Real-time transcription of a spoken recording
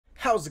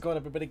How's it going,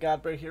 everybody?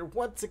 GodBaer here.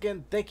 Once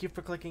again, thank you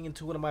for clicking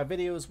into one of my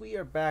videos. We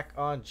are back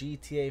on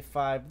GTA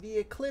 5, the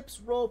Eclipse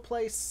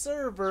Roleplay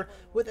server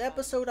with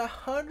episode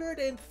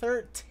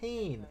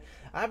 113.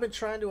 I've been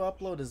trying to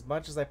upload as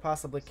much as I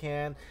possibly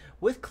can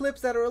with clips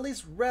that are at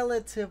least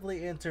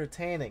relatively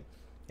entertaining.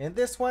 In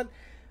this one,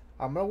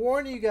 I'm going to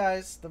warn you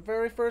guys, the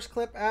very first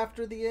clip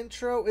after the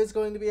intro is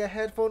going to be a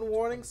headphone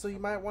warning, so you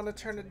might want to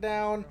turn it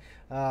down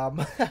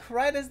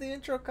right as the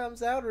intro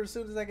comes out or as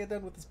soon as I get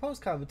done with this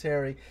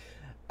post-commentary.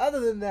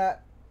 Other than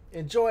that,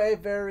 enjoy a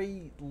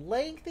very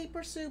lengthy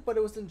pursuit, but it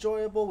was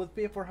enjoyable with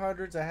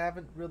BF400s. I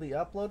haven't really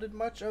uploaded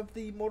much of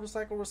the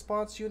motorcycle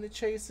response unit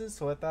chases,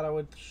 so I thought I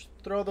would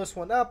throw this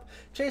one up.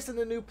 Chasing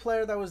a new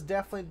player that was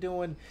definitely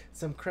doing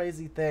some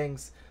crazy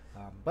things,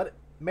 but it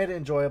made it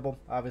enjoyable,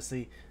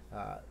 obviously.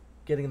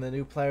 Getting the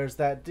new players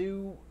that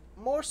do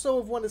more so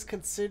of what is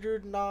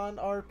considered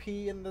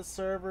non-RP in the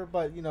server,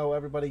 but you know,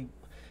 everybody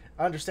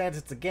understands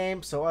it's a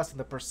game, so us in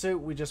the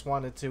pursuit, we just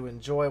wanted to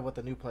enjoy what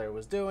the new player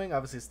was doing.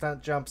 Obviously,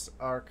 stunt jumps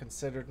are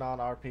considered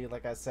non-RP,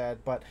 like I said,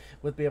 but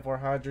with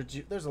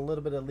BF400s, there's a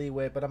little bit of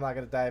leeway, but I'm not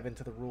going to dive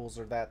into the rules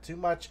or that too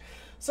much.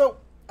 So,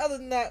 other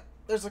than that,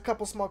 there's a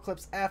couple small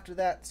clips after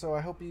that, so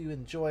I hope you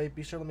enjoy.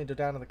 Be sure to let me know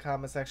down in the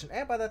comment section,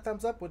 and by that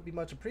thumbs up would be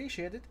much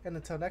appreciated. And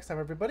until next time,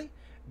 everybody,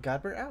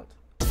 GodBaer out.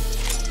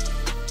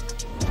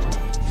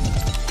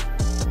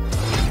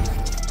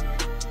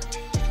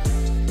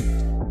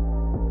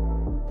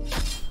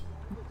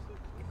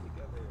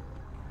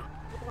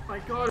 Oh my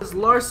god, it's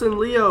Larson,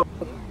 Leo.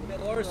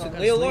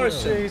 Leo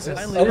Larson.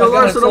 Jesus. Leo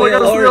Larson, oh my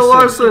god, it's Leo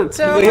Larson.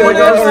 Oh my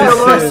god, it's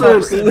Leo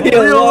Larson.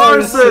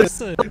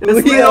 It's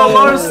Leo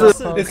Larson.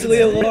 It's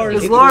Leo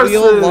Larson. It's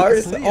Larson. It's Leo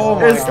Larson. It's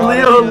Leo Larson. It's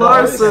Leo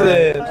Larson.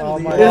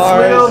 It's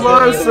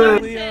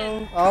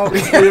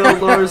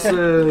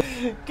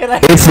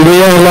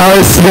Leo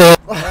Larson.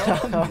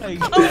 Oh my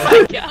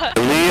god.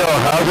 Leo,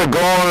 how's it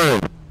going?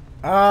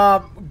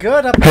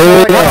 Good.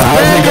 Hey, Leo,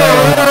 how's it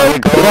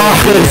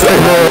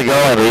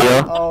going,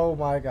 Leo? Oh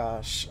my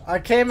gosh. I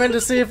came in to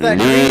see if that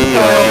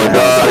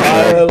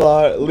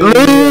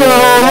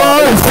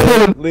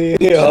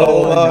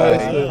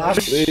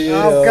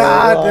Oh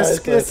god,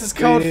 this is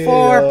code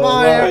 4.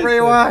 Bye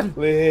everyone.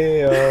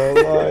 Leo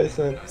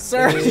Larson.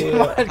 Sir, you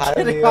mind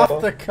getting off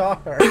the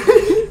car?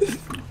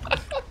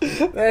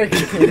 Thank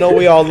you. You know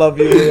we all love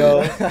you,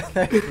 Leo.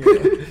 Thank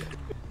you.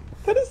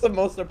 That is the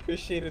most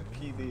appreciated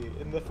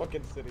PD in the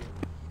fucking city.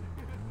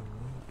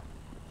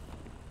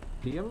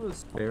 Do you have a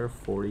spare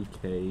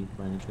 40k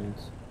by any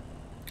chance?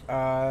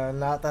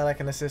 Not that I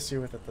can assist you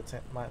with at the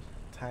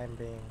time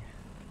being.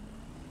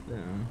 Yeah.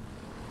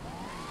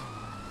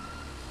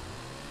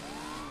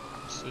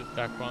 It's the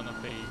back one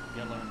of a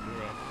yellow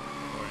Enduro.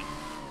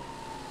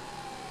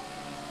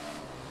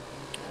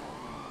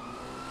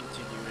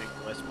 Continuing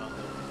westbound.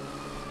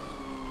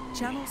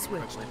 Channel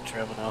switch.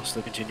 Travel now,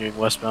 still continuing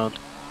westbound.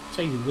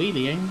 So he's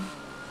wheeling.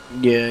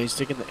 Yeah, he's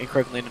taking the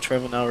incorrect lane of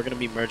travel now. We're going to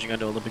be merging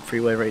onto Olympic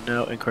Freeway right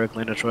now. Incorrect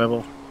lane of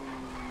travel.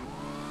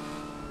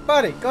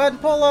 Buddy, go ahead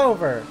and pull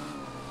over.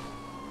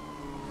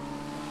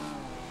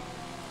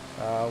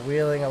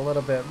 Wheeling a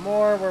little bit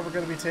more where we're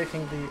going to be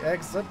taking the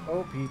exit.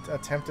 Oh, he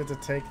attempted to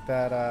take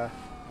that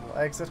little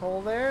exit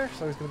hole there.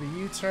 So he's going to be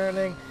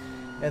U-turning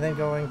and then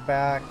going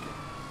back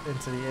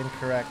into the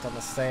incorrect on the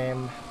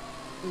same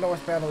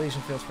northbound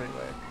Elysian Fields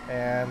Freeway.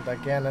 And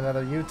again,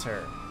 another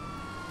U-turn.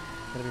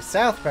 Going to be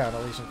southbound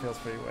Elysian Fields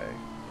Freeway,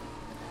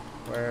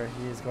 where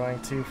he's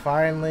going to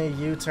finally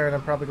U-turn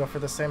and probably go for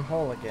the same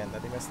hole again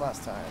that he missed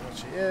last time,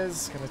 which he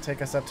is. Going to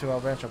take us up to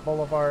El Rancho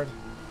Boulevard.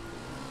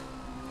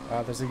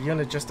 There's a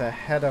unit just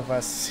ahead of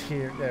us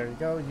here. There you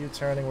go,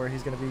 U-turning where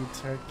he's going to be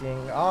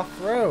taking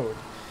off-road,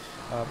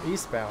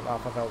 eastbound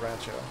off of El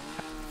Rancho.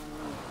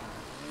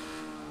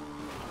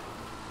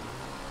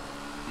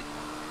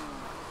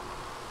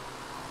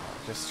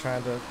 Just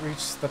trying to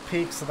reach the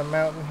peaks of the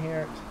mountain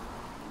here,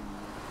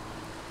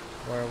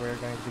 where we're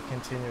going to be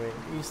continuing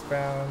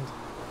eastbound.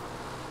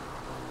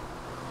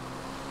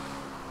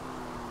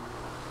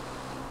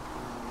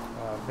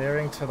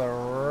 Veering to the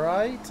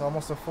right,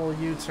 almost a full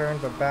U-turn,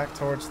 but back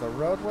towards the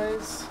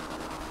roadways.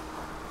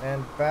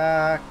 And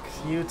back,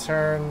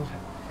 U-turn,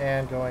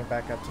 and going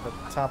back up to the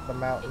top of the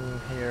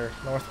mountain here,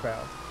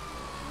 northbound.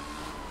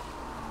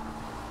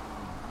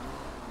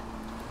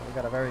 We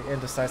got a very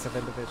indecisive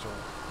individual.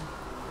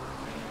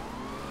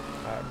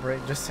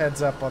 Break, just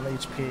heads up on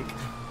each peak.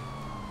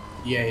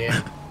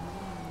 Yeah.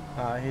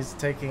 He's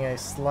taking a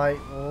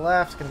slight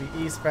left, gonna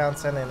be eastbound,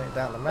 sending it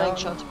down the mountain.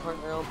 Shots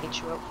partner, I'll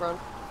meet you up front.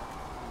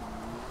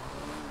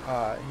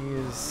 He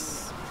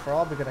is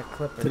probably gonna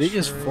clip a Did he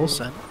just tree. full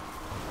send?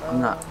 I'm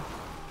not.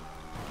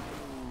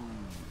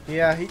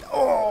 Yeah,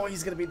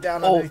 he's gonna be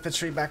down underneath the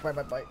tree back by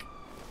my bike.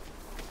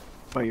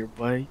 By your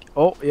bike?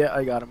 Oh, yeah,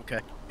 I got him,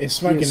 okay. It's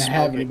smoking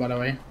heavy, by the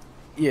way.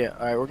 Yeah,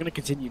 alright, we're gonna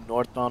continue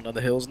northbound on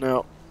the hills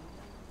now.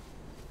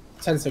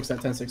 10-6, that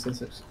 10-6,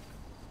 10-6.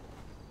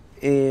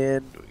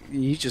 And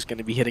he's just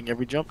gonna be hitting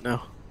every jump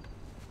now.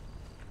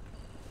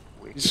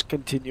 We're just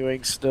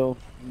continuing still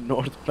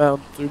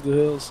northbound through the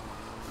hills.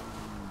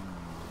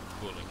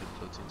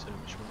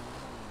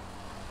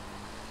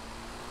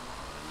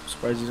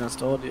 Surprised he's not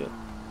stalled yet.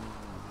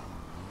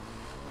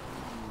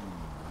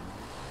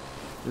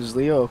 Is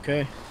Leo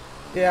okay?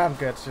 Yeah, I'm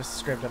good. Just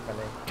scraped up my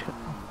knee.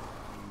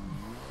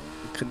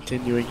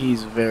 Continuing,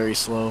 he's very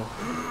slow.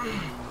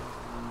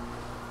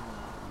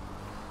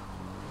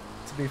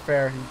 To be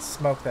fair, he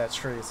smoked that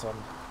tree, so I'm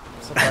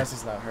surprised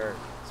he's not hurt.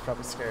 He's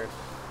probably scared.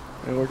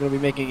 And we're going to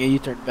be making a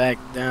U-turn back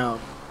down.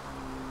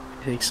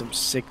 Take some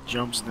sick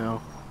jumps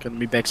now. Going to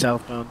be back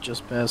southbound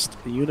just past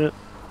the unit.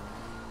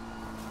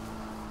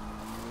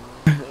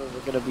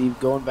 We're going to be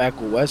going back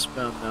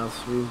westbound now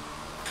through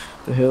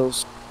the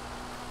hills.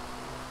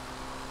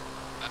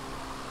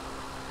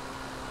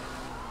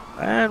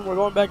 And we're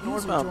going back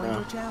northbound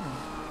now.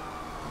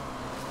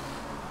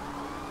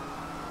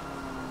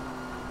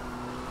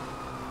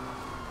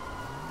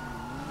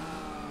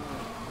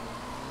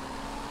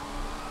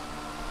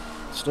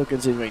 Still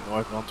continuing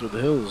northbound through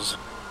the hills.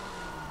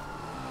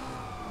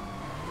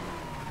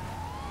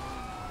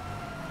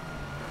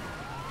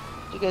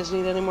 Do you guys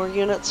need any more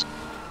units?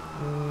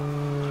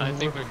 I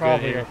think we're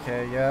probably good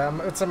okay.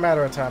 Yeah, it's a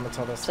matter of time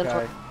until this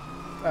guy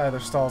either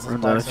stalls his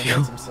bikes or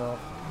hits himself.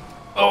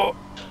 Oh!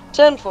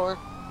 10-4.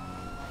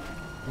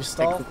 You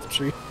stall? The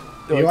tree.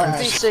 Be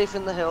safe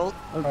in the hill.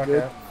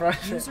 Okay,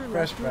 fresh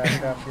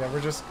back up. Yeah,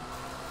 we're just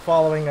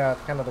following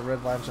kind of the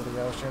red lines of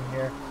the ocean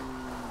here.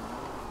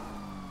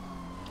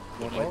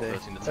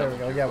 There we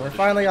go. Yeah, we're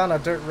finally on a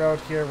dirt road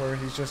here where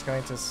he's just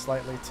going to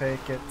slightly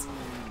take it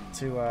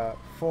to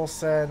full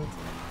send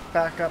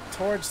back up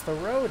towards the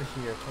road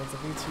here, towards the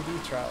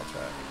VTD trial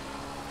track.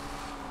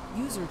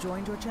 User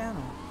joined your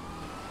channel.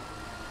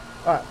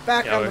 Alright,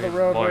 back onto the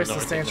roadway,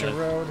 Substantial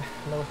Road,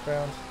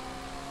 northbound.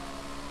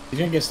 He's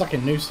gonna get stuck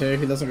in noose here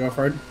if he doesn't go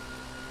forward.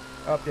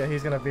 Oh, yeah,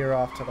 he's gonna veer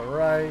off to the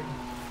right.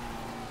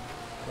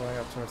 Going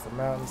up towards the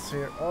mountains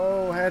here.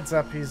 Oh, heads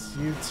up, he's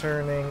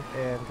U-turning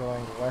and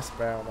going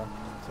westbound.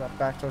 So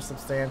back towards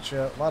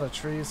Substantia. A lot of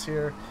trees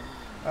here.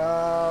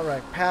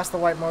 Alright, past the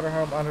white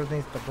motorhome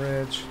underneath the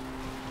bridge.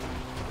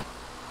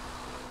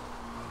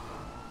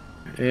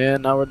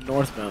 And now we're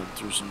northbound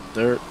through some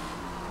dirt.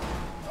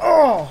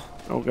 Oh!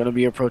 We're going to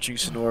be approaching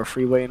Sonora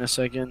Freeway in a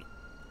second.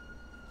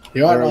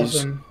 You are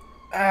awesome.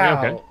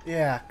 Ow! Okay.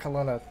 Yeah,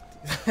 Kelowna.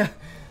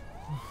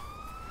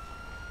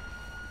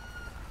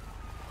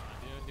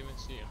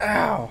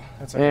 Ow!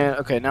 That's okay. And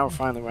okay, now we're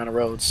finally on a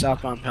road,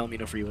 southbound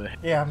Palomino Freeway.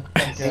 Yeah, I'm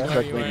good.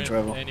 Correct lane of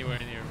travel. Anywhere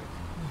near.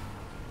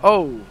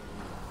 Oh!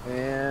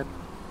 And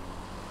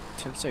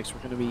 10-6,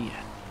 we're going to be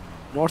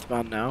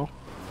northbound now.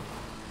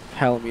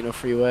 Palomino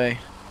Freeway.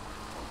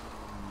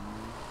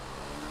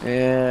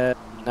 And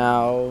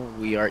now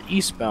we are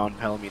eastbound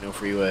Palomino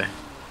Freeway.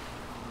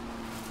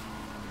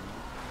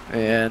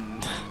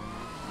 And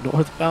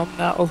northbound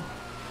now.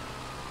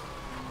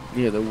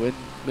 Near the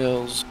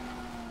windmills,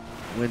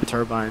 wind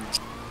turbines.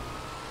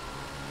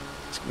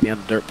 It's going to be on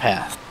a dirt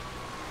path.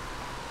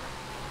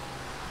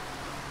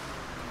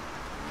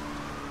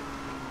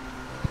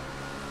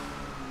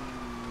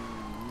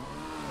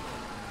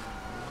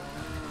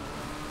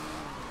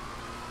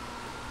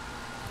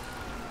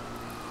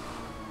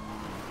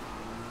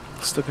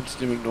 Still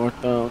continuing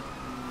northbound.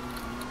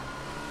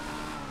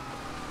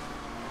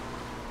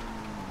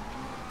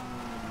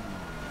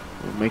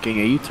 We're making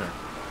a U-turn.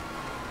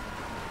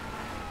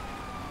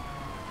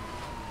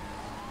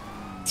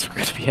 So we're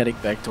going to be heading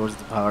back towards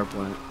the power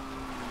plant.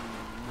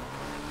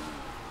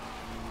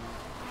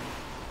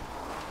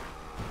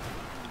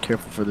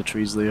 Careful for the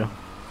trees, Leo.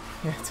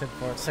 Yeah,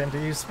 10-4. Same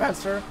to you,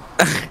 Spencer.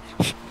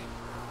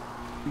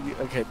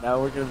 Okay, now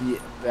we're going to be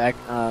back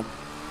on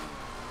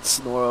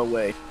Sonora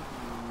Way.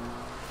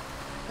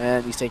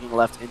 And he's taking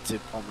left into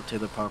Palmer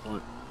Taylor Power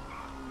Plant.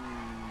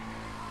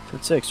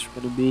 10-6,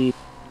 we're going to be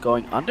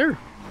going under?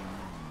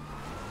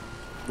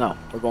 No,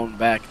 we're going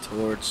back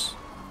towards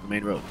the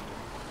main road.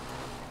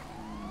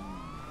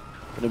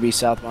 Going to be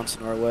southbound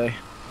Sonora Way.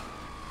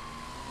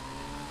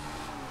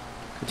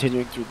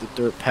 Continuing through the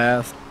dirt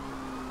path.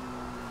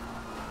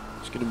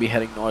 Just going to be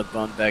heading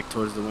northbound back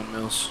towards the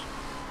windmills.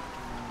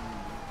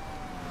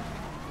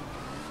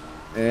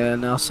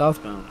 And now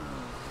southbound.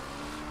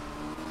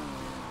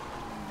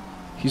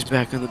 He's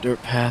back on the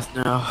dirt path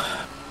now.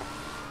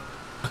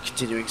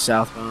 Continuing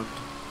southbound.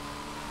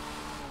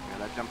 Yeah,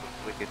 that jump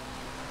was wicked.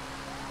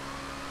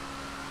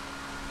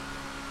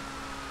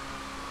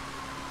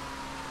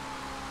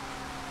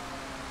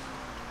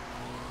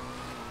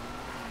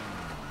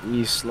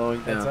 He's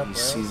slowing Heads down. up, He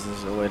bro. sees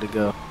there's a way to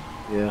go.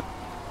 Yeah.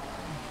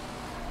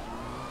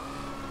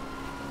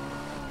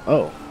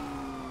 Oh.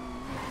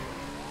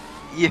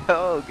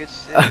 Yo, good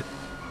shit.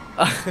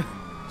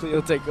 Cleo,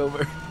 take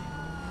over.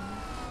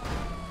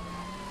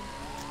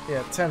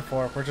 Yeah,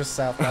 10-4. We're just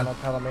southbound on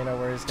Palomino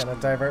where he's going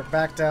to divert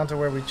back down to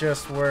where we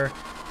just were.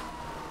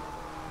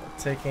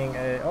 Taking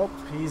a...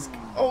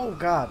 Oh,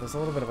 God. There's a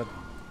little bit of a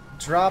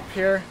drop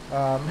here.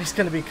 He's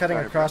going to be cutting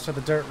across to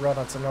the dirt road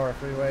on Sonora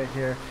Freeway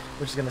here,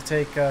 which is going to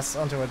take us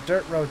onto a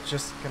dirt road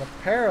just going to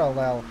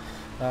parallel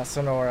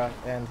Sonora,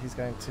 and he's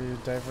going to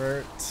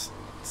divert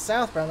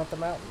southbound up the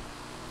mountain.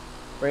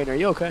 Rain, are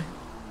you okay?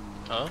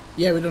 Huh?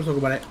 Yeah, we don't talk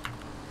about it.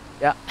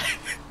 Yeah.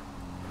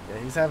 Yeah,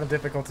 he's having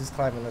difficulties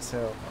climbing this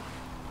hill.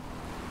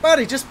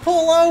 Buddy, just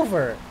pull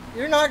over!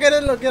 You're not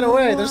gonna get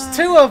away. There's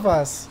 2 of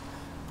us.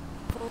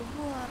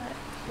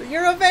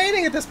 You're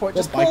evading at this point.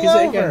 Just pull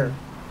over.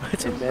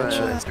 It's a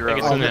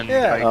mansion.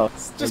 Yeah,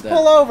 just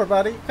pull over,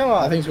 buddy. Come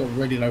on. I think he's got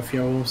really low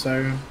fuel,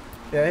 so...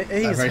 Yeah,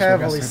 he's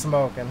heavily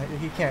smoking.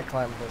 He can't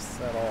climb this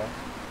at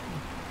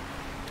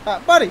all.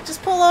 Buddy,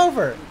 just pull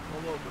over.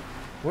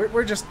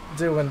 We're just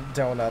doing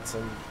donuts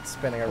and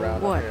spinning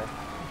around up here.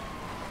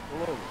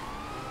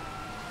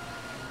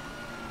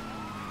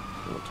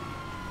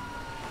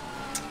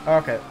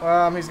 Okay,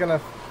 he's gonna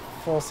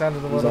full send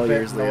it a little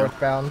bit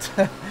northbound,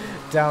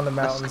 down the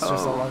mountains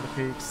just along the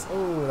peaks.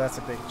 Ooh, that's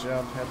a big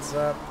jump. Heads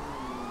up.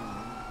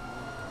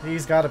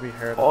 He's got to be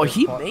hurt. Oh,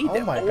 he made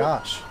that. Oh my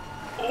gosh.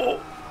 Oh.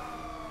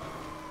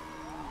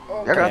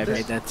 I got I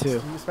made that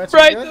too.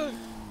 Right. Good?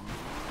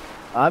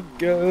 I'm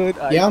good.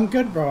 Yeah, I'm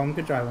good, bro. I'm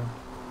good driving.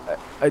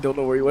 I don't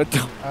know where you went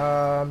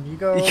though. You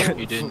go.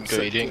 You didn't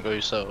go. You didn't go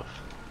south.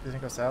 You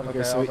didn't go south. Okay,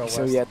 Okay, so, I'll go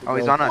so west. you have to Oh,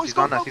 he's go. on us. He's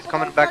on us. He's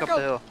coming back up the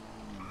hill.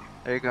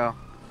 There you go.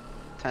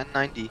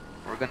 1090.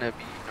 We're gonna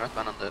be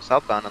northbound on the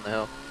southbound on the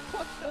hill.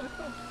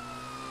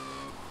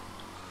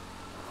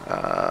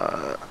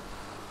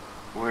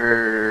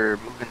 We're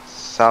moving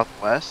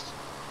southwest.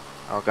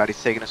 Oh god,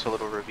 he's taking us to a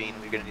little ravine.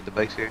 We're gonna need the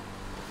bikes here.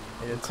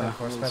 Yeah,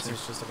 10-4.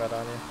 Spencer's just about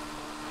on you.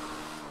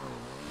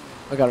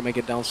 I gotta make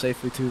it down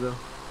safely too, though.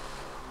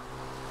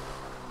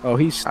 Oh,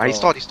 he's stalled. He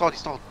stalled. He stalled. He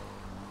stalled.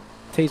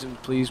 Tase him,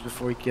 please,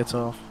 before he gets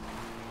off.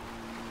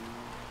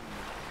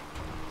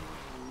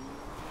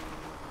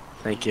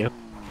 Thank you.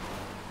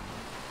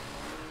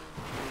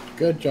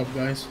 Good job,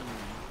 guys.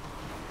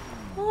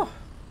 Oh.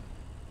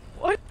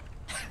 What?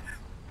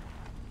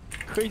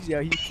 Crazy how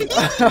he can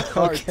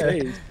hard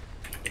tase.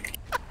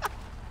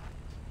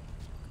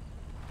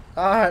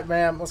 Alright,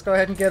 ma'am. Let's go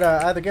ahead and get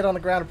either get on the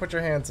ground or put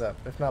your hands up,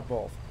 if not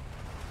both.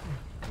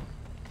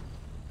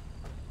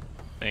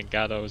 Thank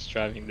God I was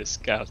driving the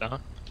Scout, huh?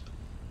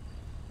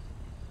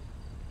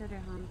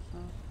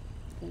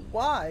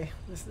 Why?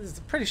 This is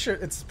pretty sure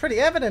it's pretty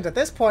evident at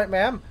this point,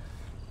 ma'am.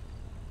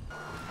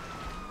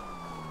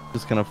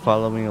 Just kind of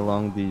following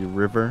along the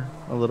river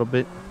a little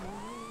bit.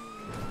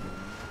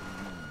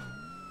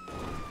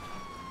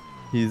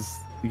 He's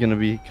gonna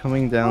be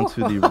coming down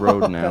to the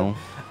road now.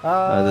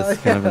 This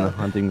is kind of in the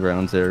hunting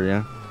grounds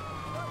area.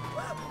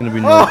 It's gonna be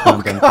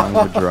northbound on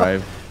Tongva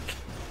Drive.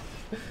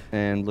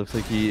 And looks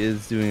like he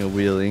is doing a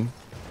wheelie.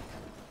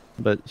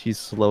 But he's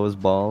slow as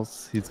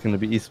balls. He's gonna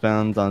be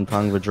eastbound on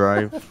Tongva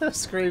Drive.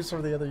 Screams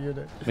from the other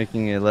unit.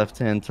 Making a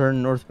left-hand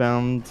turn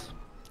northbound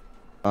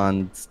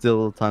on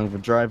still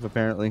Tongva Drive,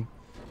 apparently.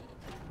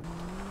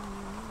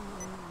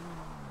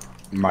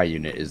 My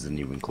unit isn't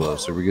even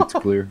close. Are we good to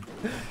clear?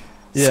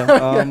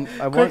 Yeah,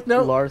 I want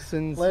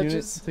Larson's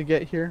unit to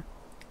get here.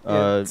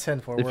 Yeah, if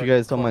you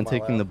guys don't mind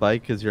taking the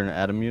bike, because you're an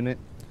Atom unit.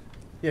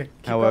 Yeah.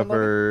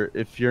 However,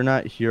 if you're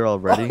not here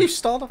already, you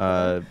stalled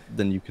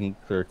then you can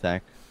clear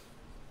attack.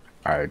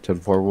 Alright,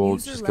 10-4, we'll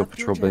just go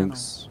patrol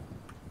banks.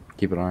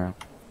 Keep an eye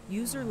out.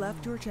 User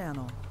left your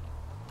channel.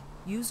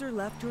 User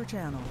left your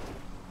channel.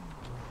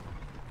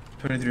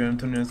 23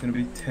 Antonio is going to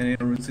be 10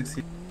 on Route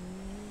 60.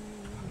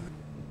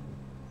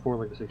 4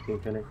 like a 16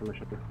 10 for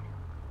mission.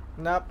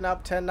 Nope,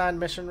 10-9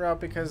 mission route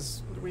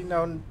because we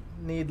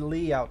need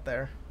Lee out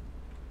there.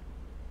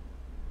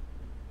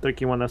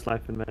 31, that's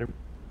life and matter.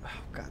 Oh,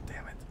 god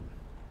damn it.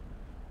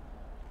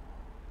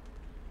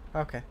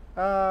 Okay.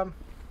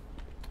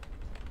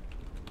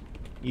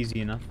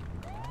 Easy enough.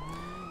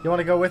 You want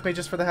to go with me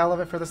just for the hell of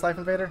it for this Life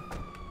Invader?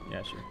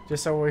 Yeah, sure.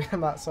 Just so we're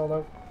not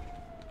solo.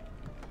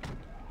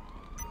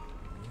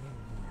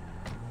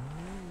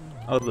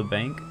 Oh, the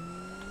bank?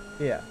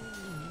 Yeah.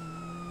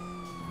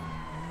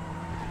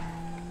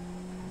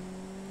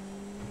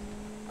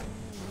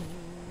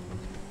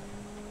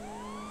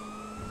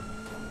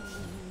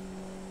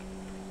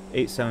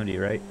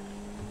 $870, right?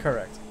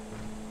 Correct.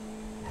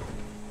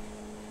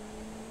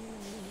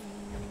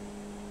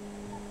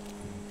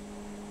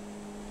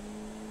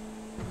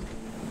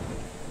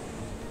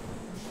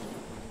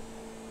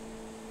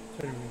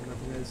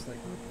 There's like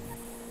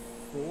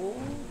 4.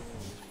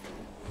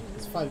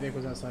 There's 5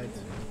 vehicles outside.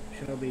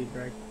 Should all be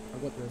dragged.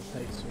 I've got the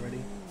takes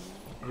already.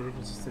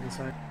 Individuals just sit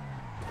inside.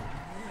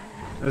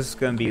 This is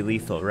gonna be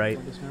lethal, right?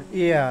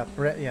 Yeah,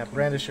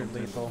 brandish your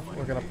lethal.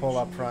 We're gonna pull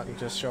up front and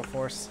just show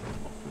force.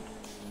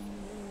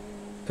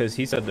 Because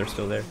he said they're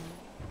still there.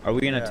 Are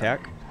we gonna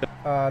attack?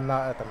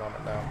 Not at the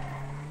moment, no.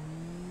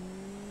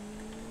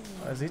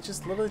 Is he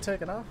just literally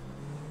taking off?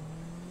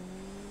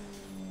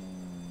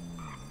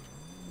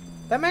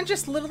 That man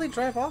just literally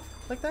drive off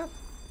like that?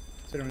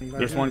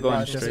 There's one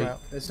going straight.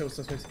 There's still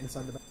suspects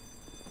inside the back.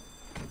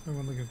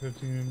 Someone like a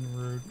 15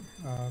 route,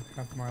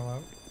 half a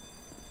mile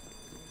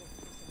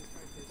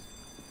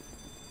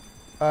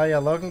out. Yeah,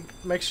 Logan,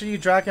 make sure you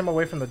drag him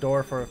away from the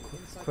door for a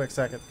quick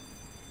second.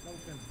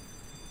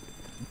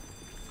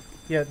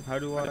 Yeah. How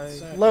do I?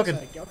 Logan.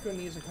 Get off your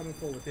knees and coming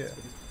forward. Yeah.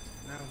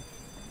 Now.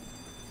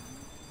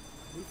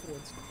 Move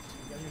forwards.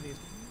 Get on your knees.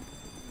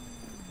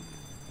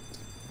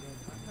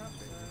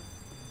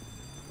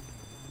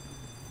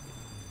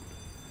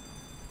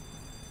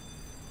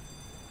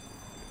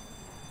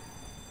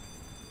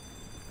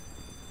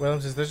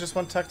 Williams, is there just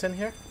one tucked in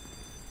here?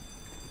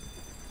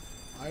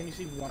 I only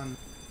see one.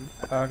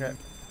 Okay.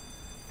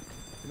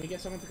 Can we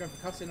get someone to go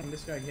for cussing on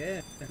this guy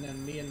here, and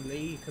then me and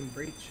Lee can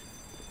breach?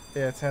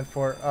 Yeah,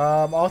 10-4.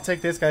 I'll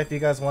take this guy if you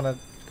guys want to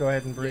go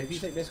ahead and breach. Yeah, if you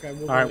take this guy,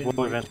 we'll Alright, we'll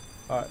move in.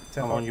 Alright,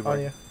 10-4 I'm on you,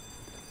 buddy.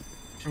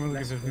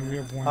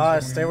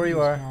 Alright, stay where you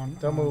are.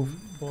 Don't move.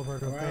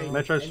 Right.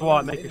 Metro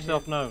SWAT, make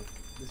yourself known.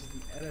 This is the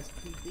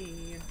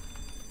LSPD.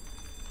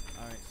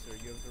 Alright, sir,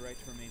 you have the right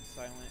to remain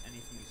silent.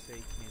 Anything you say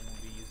can and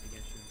will be used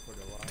against you in court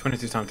of law.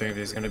 22 time thing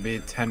is going to be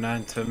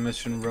 10-9 to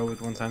Mission Row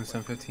with 1 times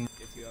 10-15.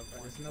 If you have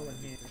one, There's no one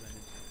here.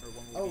 or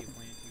one will be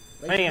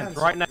appointed to you. Hands,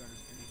 right now.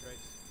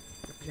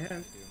 Raise your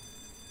hand.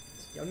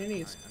 Get on your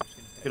knees.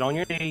 Get on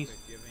your knees.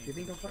 Do you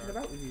think I'm fucking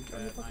about with you? Get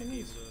on your fucking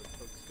knees.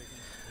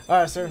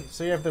 Alright, sir.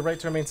 So you have the right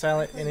to remain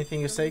silent. Anything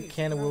you say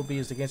can and will be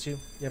used against you.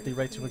 You have the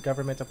right to a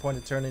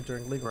government-appointed attorney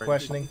during legal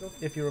questioning.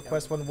 If you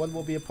request one, one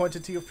will be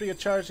appointed to you free of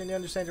charge, and you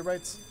understand your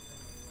rights?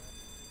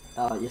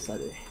 Yes, I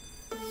do.